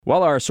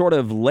Well, our sort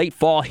of late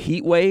fall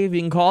heat wave, you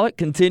can call it,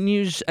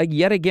 continues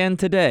yet again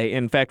today.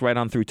 In fact, right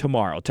on through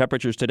tomorrow.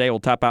 Temperatures today will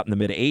top out in the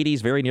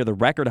mid-80s, very near the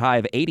record high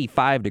of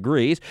 85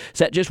 degrees,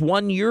 set just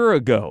 1 year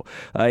ago.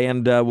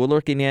 And we're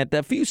looking at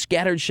a few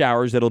scattered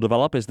showers that'll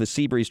develop as the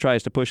sea breeze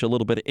tries to push a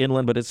little bit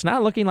inland, but it's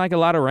not looking like a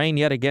lot of rain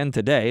yet again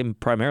today.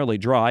 Primarily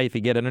dry. If you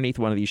get underneath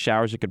one of these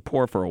showers, it could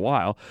pour for a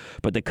while,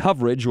 but the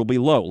coverage will be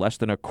low, less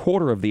than a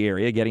quarter of the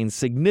area getting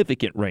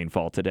significant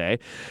rainfall today.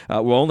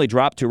 We'll only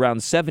drop to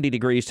around 70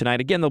 degrees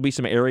tonight. Again, there'll be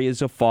some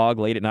areas of fog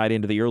late at night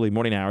into the early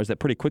morning hours that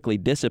pretty quickly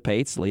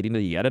dissipates, leading to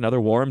yet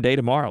another warm day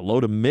tomorrow, low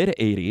to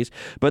mid-80s.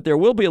 But there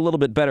will be a little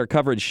bit better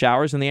coverage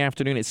showers in the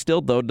afternoon. It still,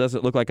 though,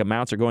 doesn't look like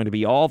amounts are going to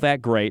be all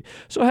that great.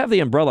 So have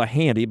the umbrella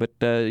handy, but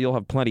you'll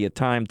have plenty of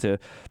time to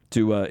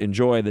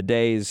enjoy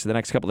the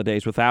next couple of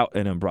days without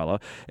an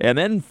umbrella. And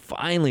then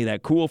finally,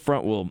 that cool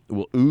front will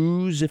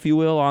ooze, if you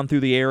will, on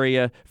through the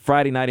area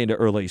Friday night into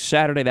early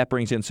Saturday. That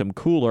brings in some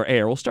cooler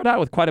air. We'll start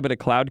out with quite a bit of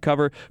cloud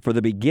cover for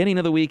the beginning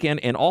of the weekend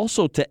and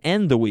also to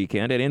end the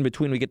weekend. And in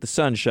between, we get the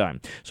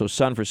sunshine. So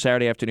sun for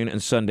Saturday afternoon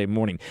and Sunday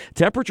morning.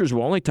 Temperatures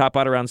will only top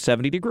out around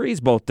 70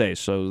 degrees both days.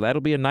 So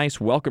that'll be a nice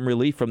welcome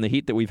relief from the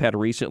heat that we've had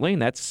recently.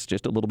 And that's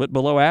just a little bit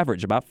below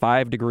average, about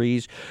 5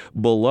 degrees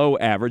below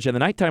average. And the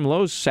nighttime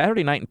lows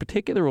Saturday night in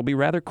particular will be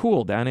rather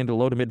cool, down into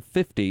low to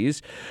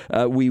mid-50s.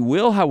 We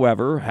will,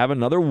 however, have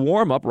another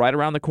warm-up right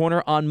around the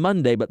corner on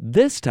Monday, but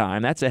this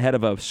time that's ahead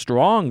of a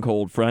strong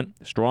cold front,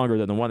 stronger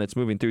than the one that's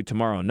moving through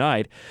tomorrow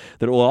night,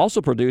 that will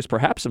also produce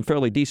perhaps some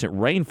fairly decent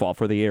rainfall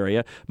for the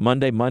area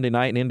Monday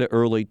night, and into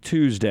early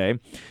Tuesday.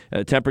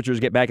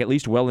 Temperatures get back at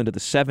least well into the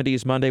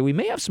 70s Monday. We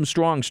may have some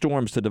strong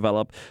storms to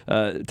develop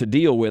to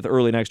deal with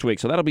early next week,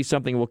 so that'll be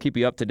something we'll keep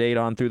you up to date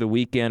on through the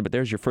weekend. But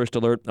there's your first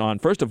alert on,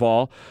 first of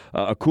all,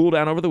 a cool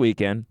down over the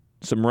weekend,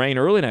 some rain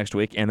early next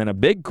week, and then a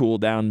big cool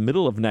down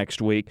middle of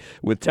next week,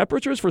 with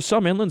temperatures for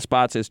some inland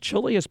spots as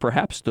chilly as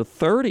perhaps the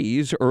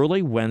 30s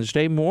early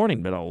Wednesday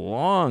morning. Been a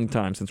long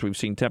time since we've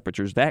seen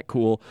temperatures that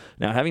cool.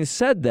 Now, having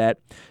said that,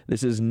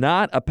 this is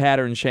not a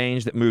pattern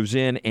change that moves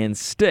in and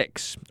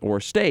sticks, or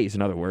stays,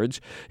 in other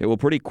words. It will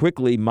pretty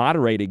quickly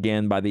moderate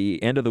again by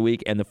the end of the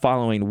week and the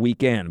following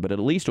weekend, but at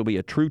least it'll be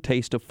a true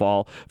taste of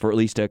fall for at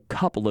least a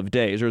couple of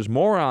days. There's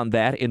more on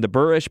that in the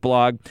BURESH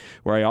blog,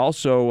 where I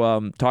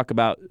also talk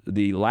about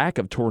the lack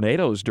of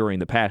tornadoes during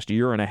the past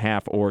year and a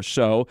half or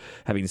so.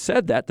 Having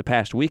said that, the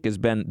past week has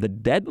been the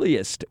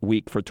deadliest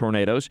week for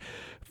tornadoes.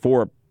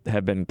 4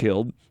 have been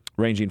killed,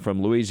 ranging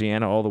from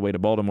Louisiana all the way to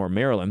Baltimore,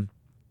 Maryland.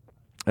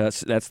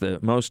 That's the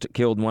most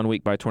killed in 1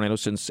 week by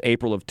tornadoes since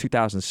April of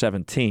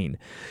 2017.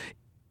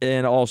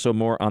 And also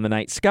more on the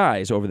night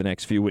skies over the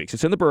next few weeks.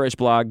 It's in the BURESH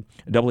blog,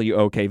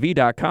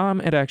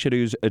 WOKV.com, and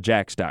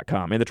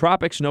ActionNewsJax.com. In the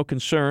tropics, no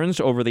concerns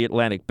over the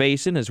Atlantic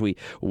Basin as we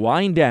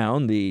wind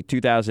down the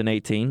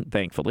 2018,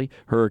 thankfully,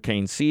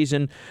 hurricane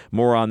season.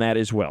 More on that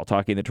as well.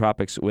 Talking the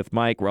tropics with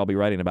Mike, where I'll be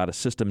writing about a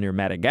system near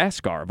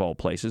Madagascar, of all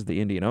places,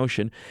 the Indian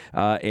Ocean.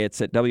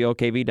 It's at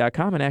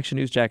WOKV.com and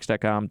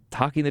ActionNewsJax.com.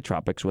 Talking the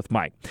tropics with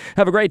Mike.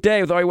 Have a great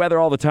day with all your weather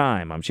all the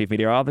time. I'm Chief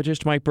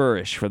Meteorologist Mike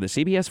BURESH for the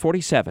CBS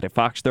 47 at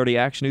Fox 30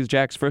 Action News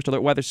Jax First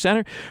Alert Weather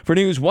Center for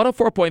News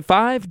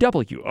 104.5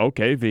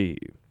 WOKV.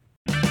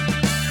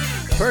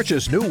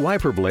 Purchase new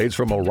wiper blades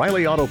from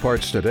O'Reilly Auto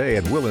Parts today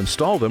and we'll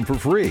install them for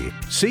free.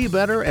 See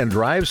better and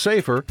drive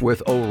safer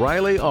with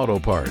O'Reilly Auto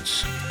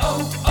Parts.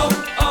 Oh,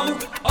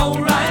 oh, oh,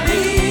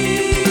 O'Reilly